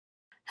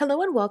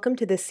Hello and welcome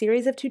to this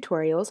series of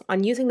tutorials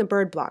on using the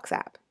BirdBlox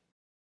app.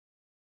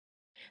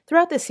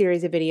 Throughout this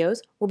series of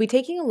videos, we'll be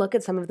taking a look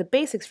at some of the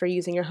basics for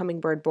using your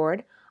Hummingbird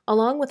board,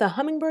 along with a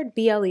Hummingbird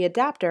BLE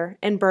adapter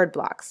and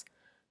BirdBlox,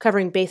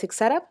 covering basic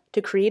setup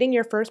to creating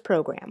your first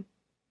program.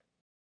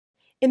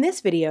 In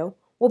this video,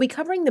 we'll be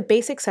covering the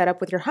basic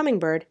setup with your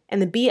Hummingbird and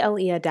the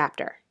BLE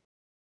adapter.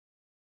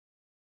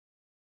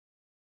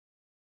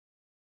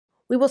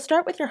 We will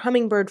start with your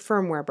Hummingbird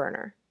firmware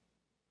burner.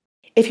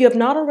 If you have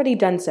not already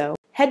done so,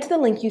 head to the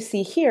link you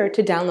see here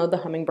to download the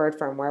Hummingbird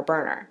firmware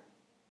burner.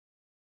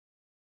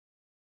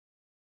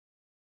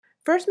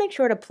 First, make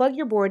sure to plug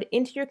your board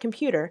into your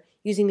computer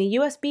using the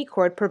USB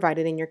cord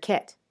provided in your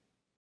kit.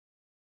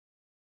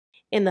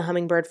 In the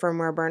Hummingbird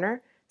firmware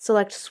burner,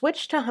 select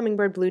Switch to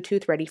Hummingbird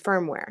Bluetooth Ready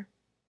Firmware.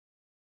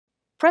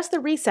 Press the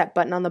reset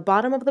button on the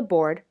bottom of the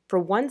board for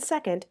 1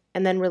 second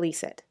and then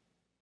release it.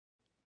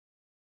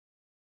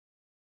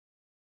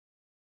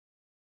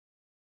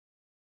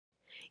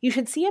 You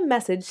should see a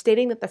message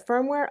stating that the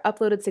firmware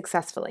uploaded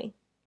successfully.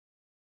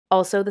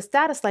 Also, the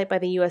status light by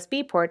the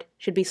USB port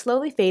should be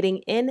slowly fading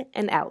in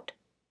and out.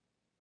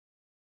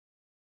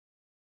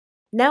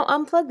 Now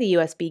unplug the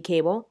USB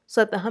cable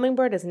so that the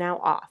Hummingbird is now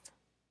off.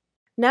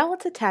 Now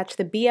let's attach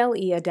the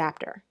BLE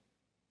adapter.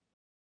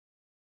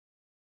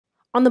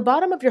 On the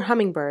bottom of your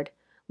Hummingbird,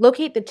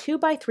 locate the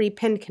 2x3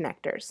 pin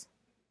connectors.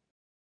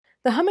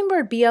 The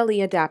Hummingbird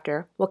BLE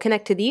adapter will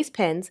connect to these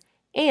pins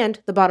and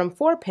the bottom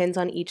 4 pins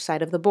on each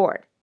side of the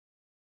board.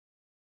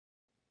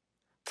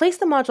 Place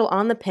the module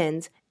on the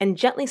pins and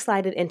gently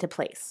slide it into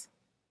place.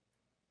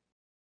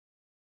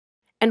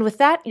 And with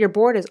that, your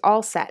board is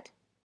all set.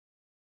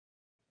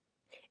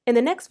 In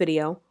the next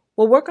video,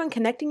 we'll work on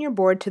connecting your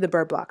board to the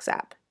BirdBlox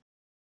app.